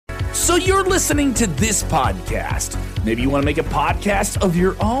So you're listening to this podcast. Maybe you want to make a podcast of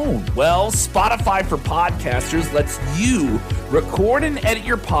your own. Well, Spotify for Podcasters lets you record and edit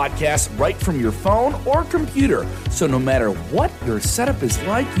your podcast right from your phone or computer. So no matter what your setup is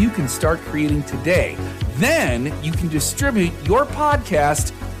like, you can start creating today. Then you can distribute your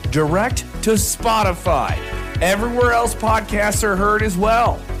podcast direct to Spotify. Everywhere else podcasts are heard as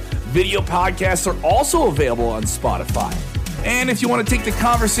well. Video podcasts are also available on Spotify. And if you want to take the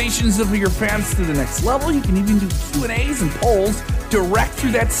conversations of your fans to the next level, you can even do Q&As and polls direct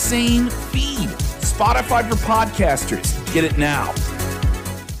through that same feed. Spotify for Podcasters. Get it now.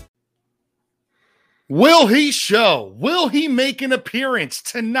 Will he show? Will he make an appearance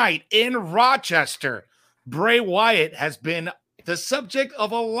tonight in Rochester? Bray Wyatt has been the subject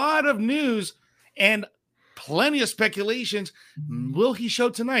of a lot of news and plenty of speculations. Will he show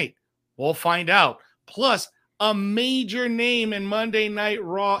tonight? We'll find out. Plus, a major name in Monday Night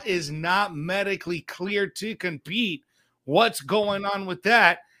Raw is not medically cleared to compete. What's going on with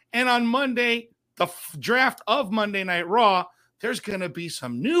that? And on Monday, the draft of Monday Night Raw, there's going to be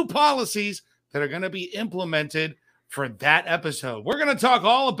some new policies that are going to be implemented for that episode. We're going to talk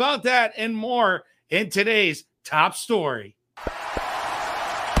all about that and more in today's top story. Watch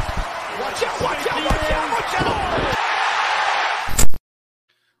out, watch out, watch out, watch out!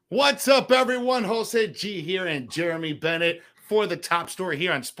 What's up, everyone? Jose G here and Jeremy Bennett for the top story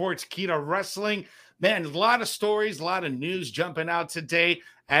here on Sportskeeda Wrestling. Man, a lot of stories, a lot of news jumping out today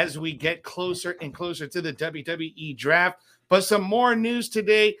as we get closer and closer to the WWE draft. But some more news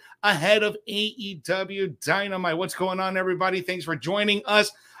today ahead of AEW Dynamite. What's going on, everybody? Thanks for joining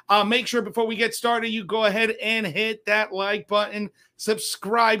us. Make sure before we get started, you go ahead and hit that like button.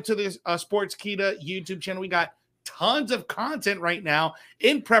 Subscribe to the Sportskeeda YouTube channel. We got tons of content right now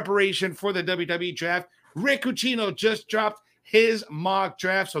in preparation for the WWE draft. Rick Ucchino just dropped his mock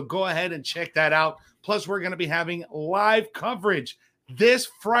draft, so go ahead and check that out. Plus, we're going to be having live coverage this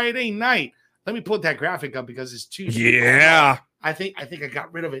Friday night. Let me put that graphic up because it's too small. Yeah. I think I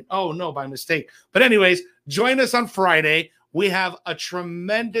got rid of it. Oh, no, by mistake. But anyways, join us on Friday. We have a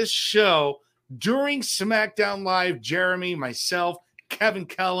tremendous show during SmackDown Live. Jeremy, myself, Kevin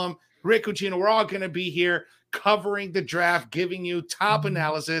Kellum, Rick Ucchino, we're all going to be here covering the draft, giving you top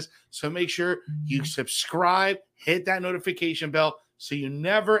analysis. So make sure you subscribe, hit that notification bell so you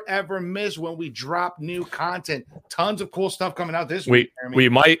never, ever miss when we drop new content. Tons of cool stuff coming out this week. We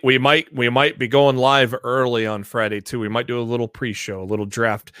might be going live early on Friday too. We might do a little pre-show, a little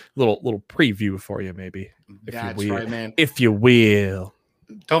draft, little preview for you, maybe. That's right, man. If you will.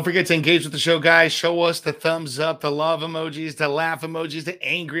 Don't forget to engage with the show, guys. Show us the thumbs up, the love emojis, the laugh emojis, the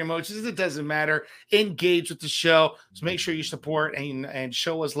angry emojis. It doesn't matter. Engage with the show. So make sure you support and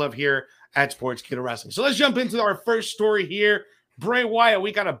show us love here at Sportskeeda Wrestling. So let's jump into our first story here. Bray Wyatt.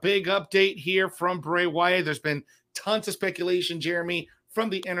 We got a big update here from Bray Wyatt. There's been tons of speculation, Jeremy, from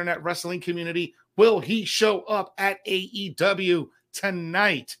the internet wrestling community. Will he show up at AEW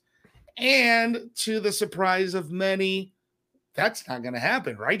tonight? And to the surprise of many, that's not going to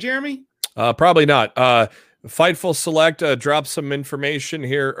happen, right, Jeremy? Probably not. Fightful Select dropped some information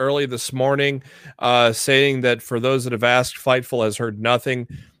here early this morning saying that for those that have asked, Fightful has heard nothing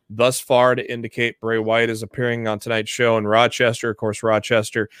thus far to indicate Bray Wyatt is appearing on tonight's show in Rochester. Of course,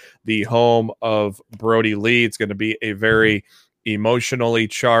 Rochester, the home of Brody Lee. It's going to be a very emotionally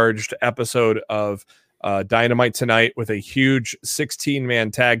charged episode of Dynamite tonight with a huge 16-man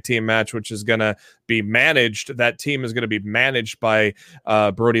tag team match, which is going to be managed. That team is going to be managed by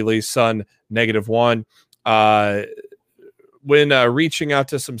Brody Lee's son, -1. When reaching out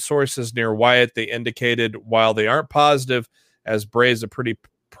to some sources near Wyatt, they indicated while they aren't positive, as Bray is a pretty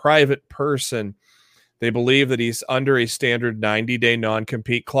private person, they believe that he's under a standard 90-day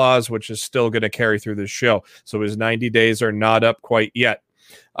non-compete clause, which is still going to carry through the show. So his 90 days are not up quite yet.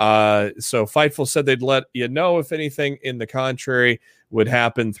 So Fightful said they'd let you know if anything in the contrary would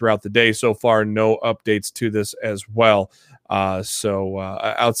happen throughout the day. So far, no updates to this as well. So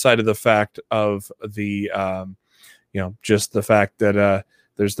outside of the fact of the, just the fact that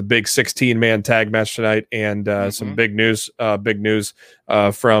there's the big 16-man tag match tonight and some big news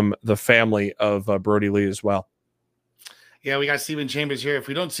from the family of Brody Lee as well. Yeah, we got Steven Chambers here. If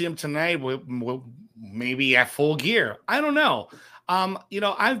we don't see him tonight, we'll maybe at Full Gear. I don't know.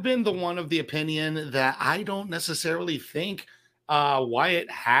 I've been the one of the opinion that I don't necessarily think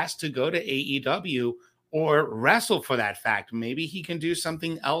Wyatt has to go to AEW or wrestle for that fact. Maybe he can do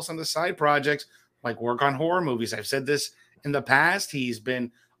something else on the side projects, like work on horror movies. I've said this in the past. He's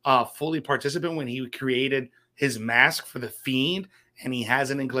been fully participant when he created his mask for The Fiend, and he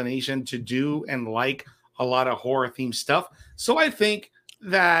has an inclination to do and like a lot of horror themed stuff. So I think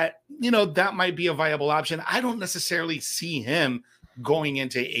that, that might be a viable option. I don't necessarily see him going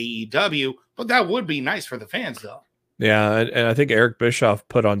into AEW, but that would be nice for the fans, though. Yeah, and I think Eric Bischoff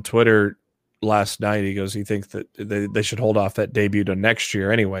put on Twitter last night, he goes, he thinks that they should hold off that debut to next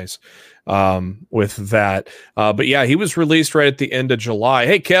year anyways, with that. But yeah, he was released right at the end of July.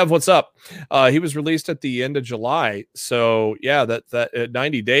 Hey, Kev, what's up? He was released at the end of July. So yeah, that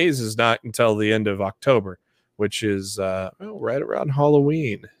 90 days is not until the end of October, which is right around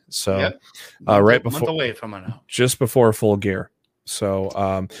Halloween. So yep. Right before, month away from it now. Just before Full Gear. So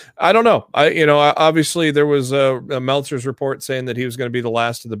I don't know. Obviously there was a Meltzer's report saying that he was going to be the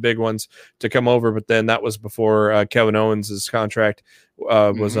last of the big ones to come over, but then that was before Kevin Owens' contract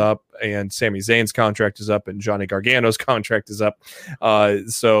was up, and Sami Zayn's contract is up, and Johnny Gargano's contract is up.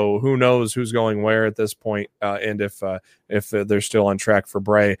 So who knows who's going where at this point, and if they're still on track for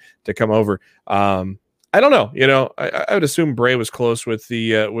Bray to come over. I don't know. I would assume Bray was close with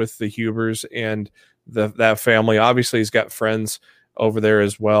the Hubers and that family. Obviously he's got friends over there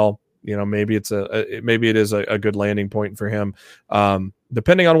as well. Maybe it is a good landing point for him,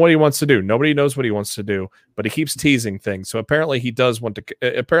 depending on what he wants to do. Nobody knows what he wants to do, but he keeps teasing things. So apparently he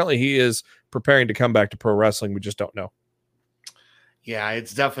is preparing to come back to pro wrestling. We just don't know. Yeah,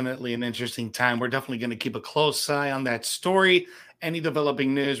 it's definitely an interesting time. We're definitely going to keep a close eye on that story. Any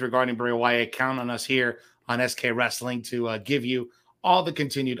developing news regarding Bray Wyatt, count on us here on SK Wrestling to give you all the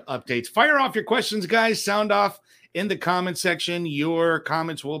continued updates. Fire off your questions, guys. Sound off in the comment section. Your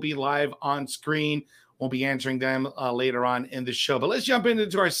comments will be live on screen. We'll be answering them later on in the show. But let's jump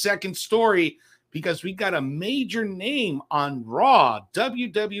into our second story, because we got a major name on Raw,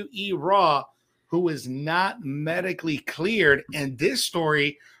 WWE Raw, who is not medically cleared. And this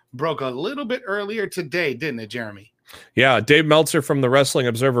story broke a little bit earlier today, didn't it, Jeremy? Yeah, Dave Meltzer from the Wrestling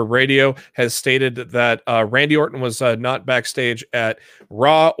Observer Radio has stated that Randy Orton was not backstage at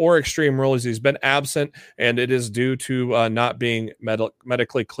Raw or Extreme Rules. He's been absent, and it is due to not being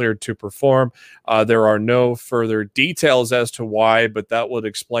medically cleared to perform. There are no further details as to why, but that would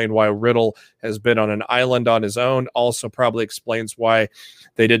explain why Riddle has been on an island on his own. Also probably explains why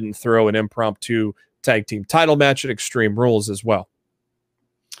they didn't throw an impromptu tag team title match at Extreme Rules as well.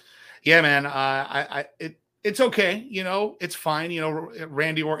 Yeah, man. It's okay. It's fine.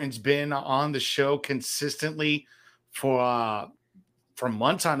 Randy Orton's been on the show consistently for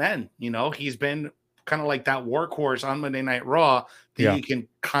months on end. He's been kind of like that workhorse on Monday Night Raw that you can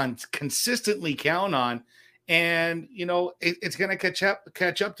consistently count on. And, it's going to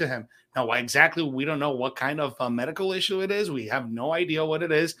catch up to him. Now, why exactly? We don't know what kind of medical issue it is. We have no idea what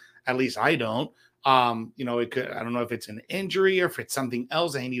it is. At least I don't. It could, I don't know if it's an injury or if it's something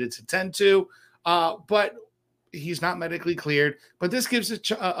else that he needed to tend to. But he's not medically cleared, but this gives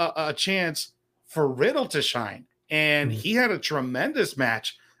a chance for Riddle to shine. And he had a tremendous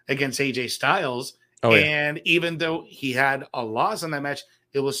match against AJ Styles. And even though he had a loss in that match,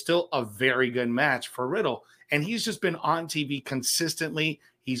 it was still a very good match for Riddle. And he's just been on TV consistently.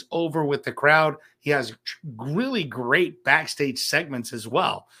 He's over with the crowd. He has really great backstage segments as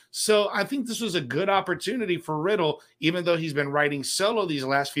well. So I think this was a good opportunity for Riddle, even though he's been riding solo these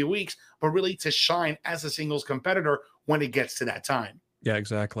last few weeks, but really to shine as a singles competitor when it gets to that time. Yeah,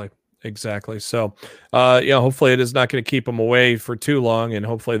 exactly. So, hopefully it is not going to keep him away for too long, and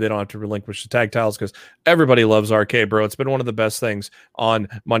hopefully they don't have to relinquish the tag titles, because everybody loves RK Bro. It's been one of the best things on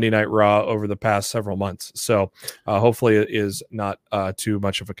Monday Night Raw over the past several months. So hopefully it is not too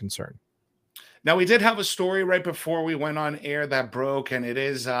much of a concern. Now, we did have a story right before we went on air that broke, and it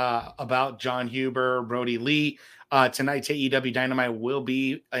is about John Huber, Brody Lee. Tonight's AEW Dynamite will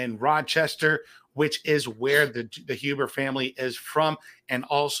be in Rochester, which is where the Huber family is from, and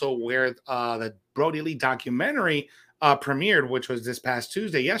also where the Brody Lee documentary premiered, which was this past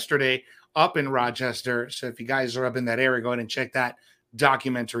yesterday, up in Rochester. So if you guys are up in that area, go ahead and check that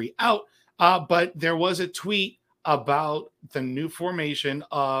documentary out. But there was a tweet about the new formation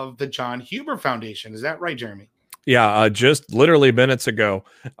of the John Huber Foundation. Is that right, Jeremy? Yeah, just literally minutes ago,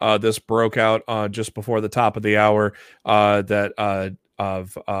 this broke out just before the top of the hour that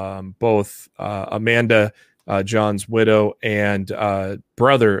of both Amanda, John's widow, and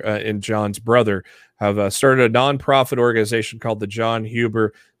brother, and John's brother, have started a nonprofit organization called the John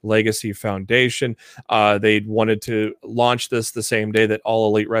Huber Legacy Foundation. They wanted to launch this the same day that All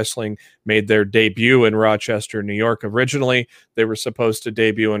Elite Wrestling made their debut in Rochester, New York. Originally, they were supposed to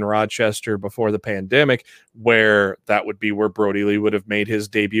debut in Rochester before the pandemic, where that would be where Brody Lee would have made his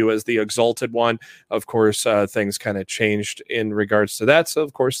debut as the Exalted One. Of course, things kind of changed in regards to that. So,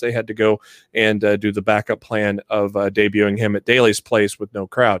 of course, they had to go and do the backup plan of debuting him at Daly's Place with no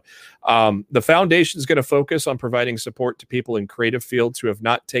crowd. The foundation is going to focus on providing support to people in creative fields who have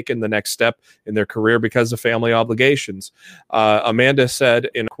not taken the next step in their career because of family obligations. Amanda said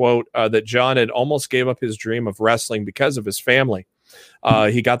in a quote that John had almost gave up his dream of wrestling because of his family.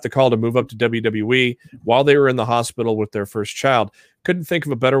 He got the call to move up to WWE while they were in the hospital with their first child. Couldn't think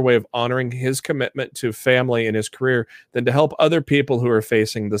of a better way of honoring his commitment to family and his career than to help other people who are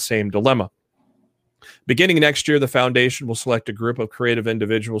facing the same dilemma. Beginning next year, the foundation will select a group of creative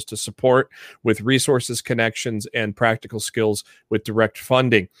individuals to support with resources, connections, and practical skills with direct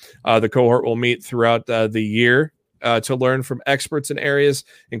funding. The cohort will meet throughout the year to learn from experts in areas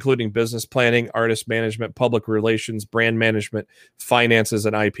including business planning, artist management, public relations, brand management, finances,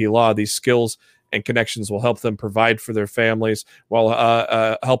 and IP law. These skills and connections will help them provide for their families while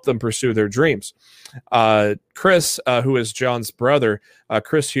help them pursue their dreams. Chris, who is John's brother,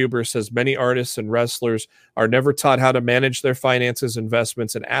 Chris Huber, says many artists and wrestlers are never taught how to manage their finances,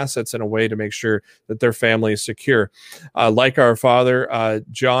 investments, and assets in a way to make sure that their family is secure. Like our father,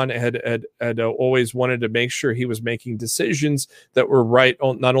 John had always wanted to make sure he was making decisions that were right,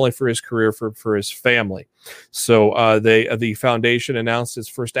 not only for his career, for his family. So the foundation announced its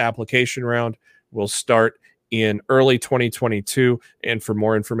first application round will start in early 2022. And for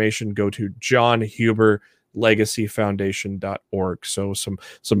more information, go to johnhuberlegacyfoundation.org. So some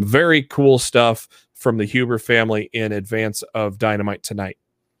very cool stuff from the Huber family in advance of Dynamite tonight.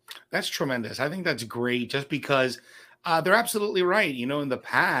 That's tremendous. I think that's great just because they're absolutely right. You know, in the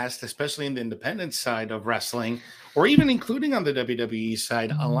past, especially in the independent side of wrestling, or even including on the WWE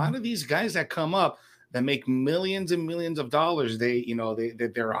side, a lot of these guys that come up that make millions and millions of dollars,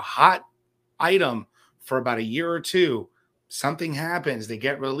 they're a hot item for about a year or two. Something happens, they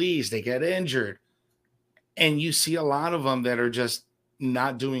get released, they get injured, and you see a lot of them that are just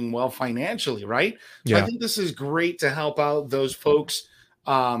not doing well financially, right? So I think this is great to help out those folks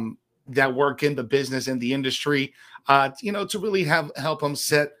that work in the business and the industry, to really help them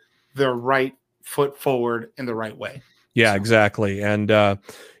set their right foot forward in the right way. Yeah, exactly. And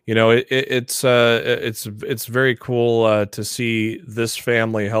it's very cool to see this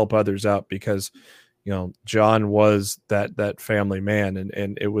family help others out because John was that family man,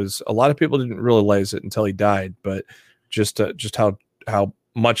 and it was, a lot of people didn't realize it until he died, but just how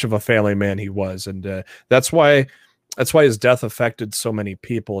much of a family man he was, and that's why his death affected so many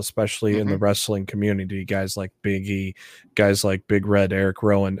people, especially in the wrestling community. Guys like Big E, guys like Big Red, Eric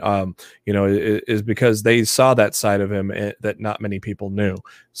Rowan, is because they saw that side of him that not many people knew.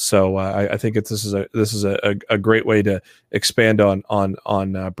 So I think this is a great way to expand on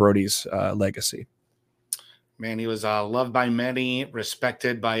Brody's legacy. Man, he was loved by many,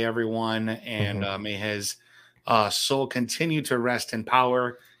 respected by everyone, and may his soul continue to rest in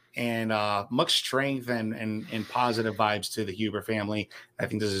power and much strength and positive vibes to the Huber family. I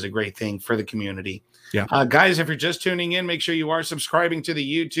think this is a great thing for the community. Yeah. Guys, if you're just tuning in, make sure you are subscribing to the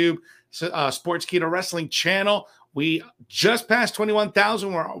YouTube Sportskeeda Wrestling channel. We just passed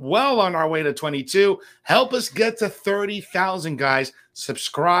 21,000. We're well on our way to 22. Help us get to 30,000, guys.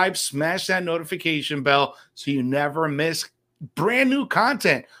 Subscribe, smash that notification bell so you never miss brand new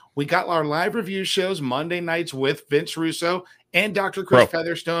content. We got our live review shows Monday nights with Vince Russo and Dr. Chris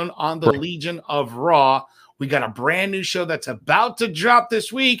Featherstone on the Legion of Raw. We got a brand new show that's about to drop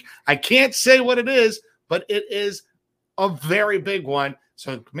this week. I can't say what it is, but it is a very big one.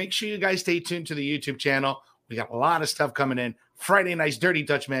 So make sure you guys stay tuned to the YouTube channel. We got a lot of stuff coming in. Friday night's Dirty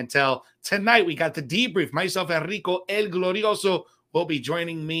Dutch Mantel. Tonight, we got the debrief. Myself, Enrico El Glorioso, will be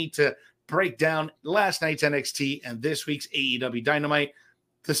joining me to break down last night's NXT and this week's AEW Dynamite.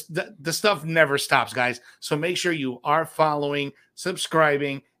 The stuff never stops, guys. So make sure you are following,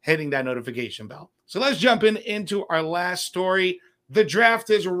 subscribing, hitting that notification bell. So let's jump into our last story. The draft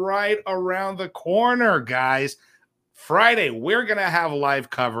is right around the corner, guys. Friday, we're going to have live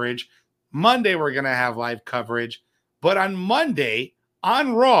coverage. Monday, we're going to have live coverage. But on Monday,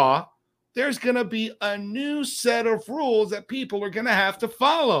 on Raw, there's going to be a new set of rules that people are going to have to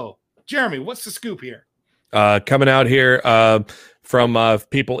follow. Jeremy, what's the scoop here? Coming out here from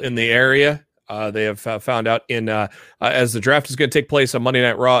people in the area. They have found out as the draft is going to take place on Monday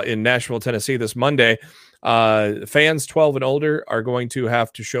Night Raw in Nashville, Tennessee this Monday, fans 12 and older are going to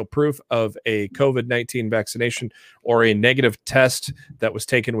have to show proof of a COVID-19 vaccination or a negative test that was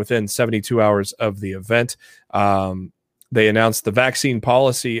taken within 72 hours of the event. They announced the vaccine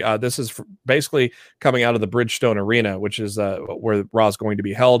policy. This is basically coming out of the Bridgestone Arena, which is where Raw is going to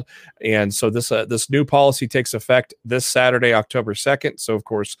be held. And so this new policy takes effect this Saturday, October 2nd. So, of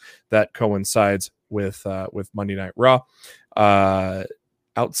course, that coincides with Monday Night Raw.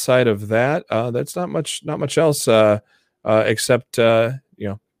 Outside of that, that's not much else except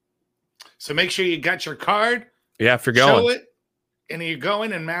So make sure you got your card. Yeah, if you're going. Show it, and you're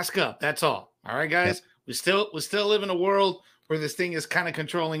going and mask up. That's all. All right, guys. Yep. We still live in a world where this thing is kind of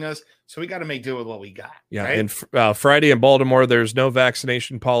controlling us, so we got to make do with what we got. Yeah, right? And Friday in Baltimore, there's no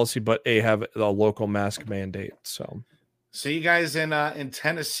vaccination policy, but they have a local mask mandate. So you guys in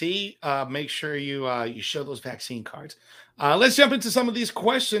Tennessee, make sure you show those vaccine cards. Let's jump into some of these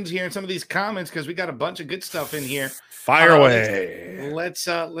questions here and some of these comments because we got a bunch of good stuff in here. Fire away. Let's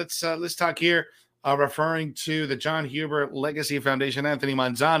talk here. Referring to the John Huber Legacy Foundation, Anthony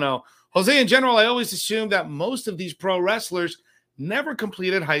Manzano. Jose, in general, I always assumed that most of these pro wrestlers never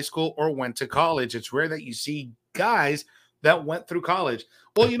completed high school or went to college. It's rare that you see guys that went through college.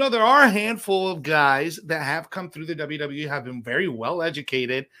 Well, there are a handful of guys that have come through the WWE, have been very well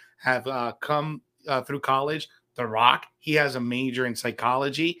educated, have come through college. The Rock, he has a major in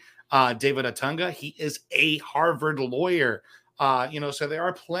psychology. David Otunga, he is a Harvard lawyer. So there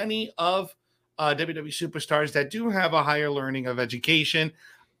are plenty of WWE superstars that do have a higher learning of education,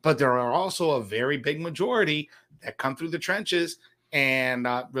 but there are also a very big majority that come through the trenches and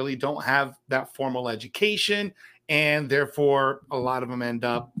really don't have that formal education, and therefore a lot of them end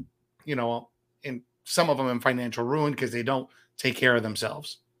up, in some of them in financial ruin because they don't take care of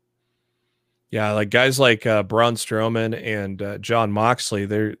themselves. Yeah, like guys like Braun Strowman and John Moxley,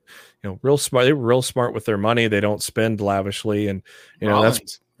 they're real smart. They were real smart with their money. They don't spend lavishly, and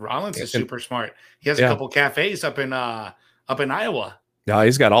Rollins is super smart. He has a couple cafes up in Iowa. Yeah,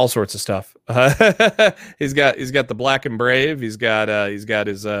 he's got all sorts of stuff. He's got the Black and Brave. He's got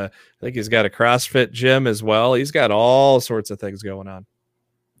his I think he's got a CrossFit gym as well. He's got all sorts of things going on.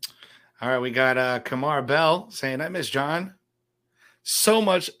 All right, we got Kamar Bell saying, "I miss John so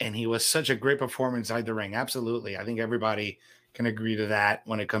much, and he was such a great performer inside the ring." Absolutely, I think everybody can agree to that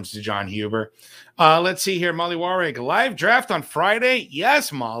when it comes to John Huber. Let's see here. Molly Warwick, live draft on Friday.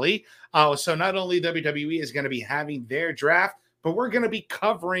 Yes, Molly. So not only WWE is going to be having their draft, but we're going to be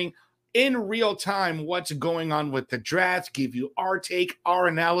covering in real time what's going on with the draft, give you our take, our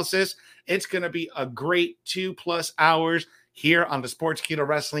analysis. It's going to be a great 2+ hours here on the Sportskeeda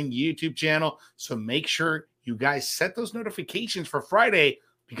Wrestling YouTube channel. So make sure you guys set those notifications for Friday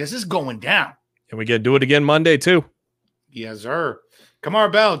because it's going down. And we get to do it again Monday too. Yes, sir. Kamar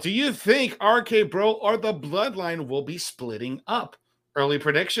Bell, do you think RK Bro or the Bloodline will be splitting up? Early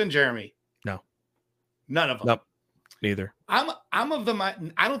prediction, Jeremy? No. None of them. Nope. Neither. I'm of them. I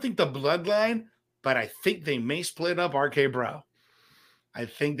don't think the Bloodline, but I think they may split up RK Bro. I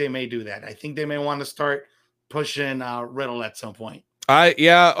think they may do that. I think they may want to start pushing Riddle at some point.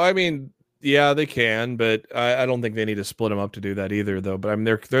 Yeah, they can, but I don't think they need to split them up to do that either, though. But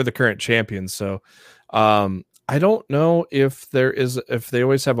they're the current champions, so I don't know if they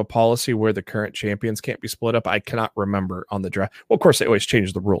always have a policy where the current champions can't be split up. I cannot remember on the draft. Well, of course, they always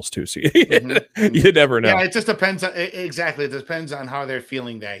change the rules too, so you never know. Yeah, it just depends. Exactly, it depends on how they're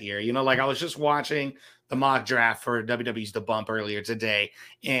feeling that year. Like I was just watching the mock draft for WWE's The Bump earlier today,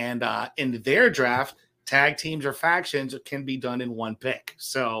 and in their draft, tag teams or factions can be done in one pick.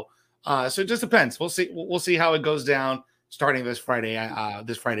 So it just depends. We'll see. We'll see how it goes down starting this Friday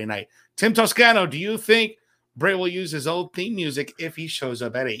night. Tim Toscano, do you think Bray will use his old theme music if he shows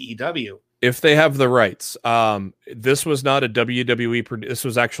up at AEW? If they have the rights. This was not a WWE. This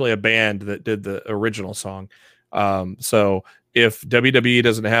was actually a band that did the original song. So if WWE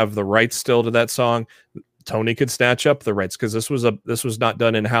doesn't have the rights still to that song, Tony could snatch up the rights because this was not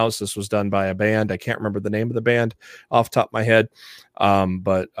done in house. This was done by a band. I can't remember the name of the band off the top of my head.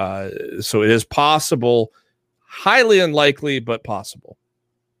 So it is possible, highly unlikely, but possible.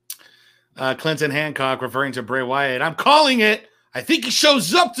 Clinton Hancock referring to Bray Wyatt. I'm calling it. I think he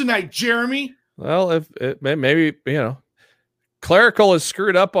shows up tonight, Jeremy. Well, maybe Clerical is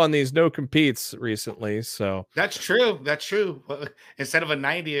screwed up on these no competes recently, so that's true. Instead of a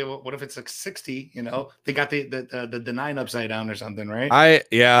 90, what if it's like 60? They got the 9 upside down or something, right? I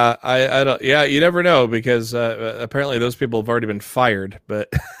don't. Yeah, you never know because apparently those people have already been fired.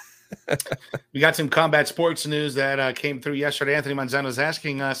 But we got some combat sports news that came through yesterday. Anthony Manzano is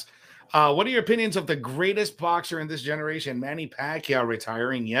asking us, what are your opinions of the greatest boxer in this generation, Manny Pacquiao,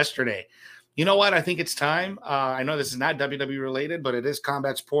 retiring yesterday? You know what? I think it's time. I know this is not WWE related, but it is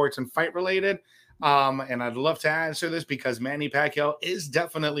combat sports and fight related. And I'd love to answer this because Manny Pacquiao is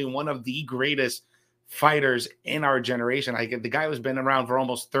definitely one of the greatest fighters in our generation. The guy has been around for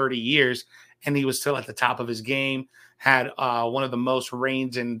almost 30 years, and he was still at the top of his game, had one of the most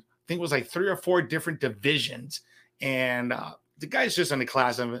reigns in, I think it was like 3 or 4 different divisions. And the guy's just in a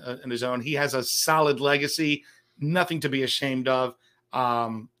class in his own. He has a solid legacy, nothing to be ashamed of.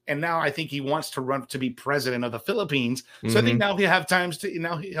 and now I think he wants to run to be president of the Philippines. So I think now he'll have time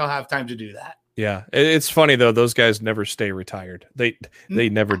to do that. Yeah, it's funny though. Those guys never stay retired. They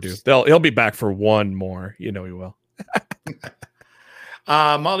never do. He'll be back for one more. You know he will.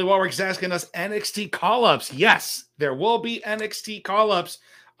 Molly Warwick's asking us NXT call-ups. Yes, there will be NXT call-ups.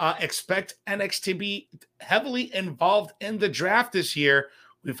 Expect NXT to be heavily involved in the draft this year.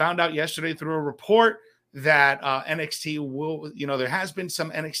 We found out yesterday through a report that NXT will, there has been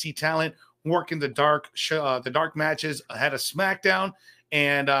some NXT talent working the dark matches ahead of SmackDown.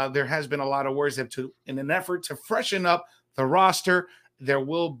 And there has been a lot of words that in an effort to freshen up the roster, there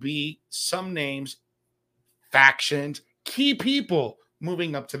will be some names, factions, key people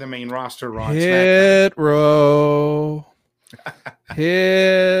moving up to the main roster. Hit row.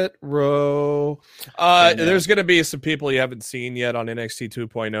 Hit row. There's going to be some people you haven't seen yet on NXT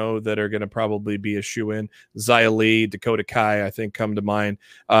 2.0 that are going to probably be a shoe-in. Xia Li, Dakota Kai, I think, come to mind.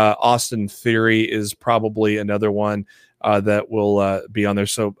 Austin Theory is probably another one that will be on there.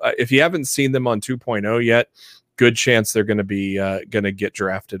 So if you haven't seen them on 2.0 yet, good chance they're going to be going to get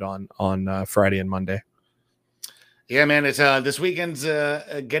drafted on Friday and Monday. Yeah, man, it's this weekend's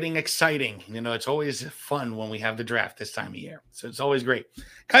getting exciting. It's always fun when we have the draft this time of year. So it's always great.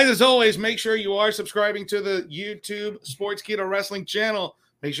 Guys, as always, make sure you are subscribing to the YouTube Sportskeeda Wrestling channel.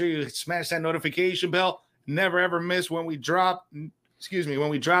 Make sure you smash that notification bell. Never ever miss when we drop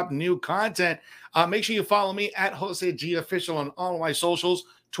new content. Make sure you follow me at Jose G Official on all of my socials,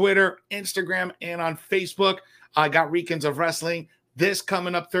 Twitter, Instagram, and on Facebook. I got Weekends of Wrestling this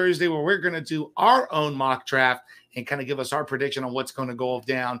coming up Thursday, where we're going to do our own mock draft and kind of give us our prediction on what's going to go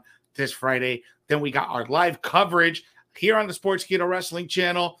down this Friday. Then we got our live coverage here on the Sportskeeda Wrestling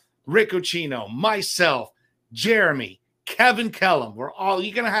channel. Rick Ucchino, myself, Jeremy, Kevin Kellum. You're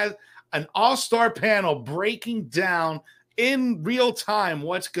going to have an all-star panel breaking down in real time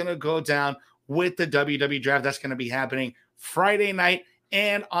what's going to go down with the WWE draft. That's going to be happening Friday night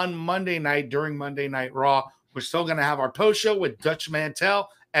and on Monday night during Monday Night Raw. We're still going to have our post show with Dutch Mantel,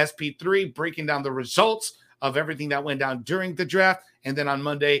 SP3, breaking down the results of everything that went down during the draft. And then on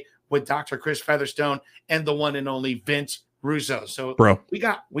Monday with Dr. Chris Featherstone and the one and only Vince Russo. So we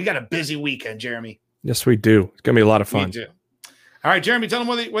got a busy weekend, Jeremy. Yes, we do. It's going to be a lot of fun. We do. All right, Jeremy, tell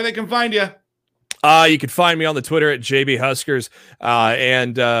them where they can find you. You can find me on the Twitter at JB Huskers.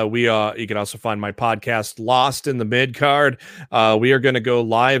 And you can also find my podcast, Lost in the Mid Card. We are going to go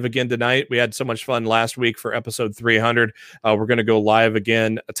live again tonight. We had so much fun last week for episode 300. We're going to go live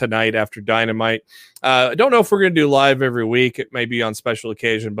again tonight after Dynamite. I don't know if we're going to do live every week. It may be on special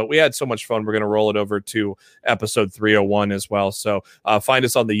occasion, but we had so much fun. We're going to roll it over to episode 301 as well. So find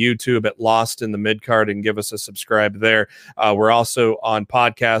us on the YouTube at Lost in the Mid Card and give us a subscribe there. We're also on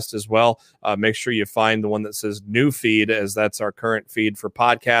podcast as well. Make sure you find the one that says new feed, as that's our current feed for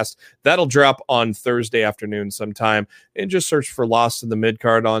podcast. That'll drop on Thursday afternoon sometime, and just search for Lost in the Mid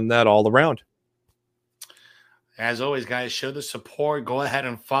Card on that all around. As always, guys, show the support. Go ahead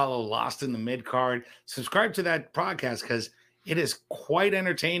and follow Lost in the Mid Card. Subscribe to that podcast because it is quite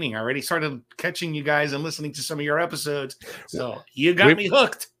entertaining. I already started catching you guys and listening to some of your episodes, so you got me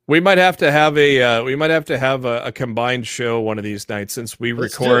hooked. We might have to have a combined show one of these nights, since we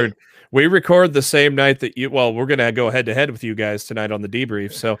record the same night that we're going to go head to head with you guys tonight on the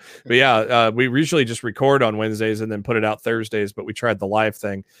debrief. So, but yeah, we usually just record on Wednesdays and then put it out Thursdays, but we tried the live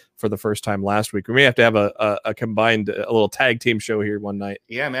thing for the first time last week. We may have to have a combined, a little tag team show here one night.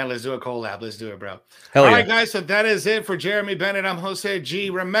 Yeah, man, let's do a collab. Let's do it, bro. Hell All yeah. right, guys, so that is it for Jeremy Bennett. I'm Jose G.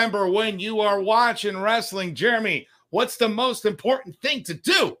 Remember, when you are watching wrestling, Jeremy, what's the most important thing to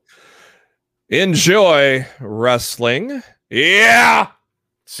do? Enjoy wrestling. Yeah.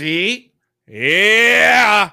 See? Yeah.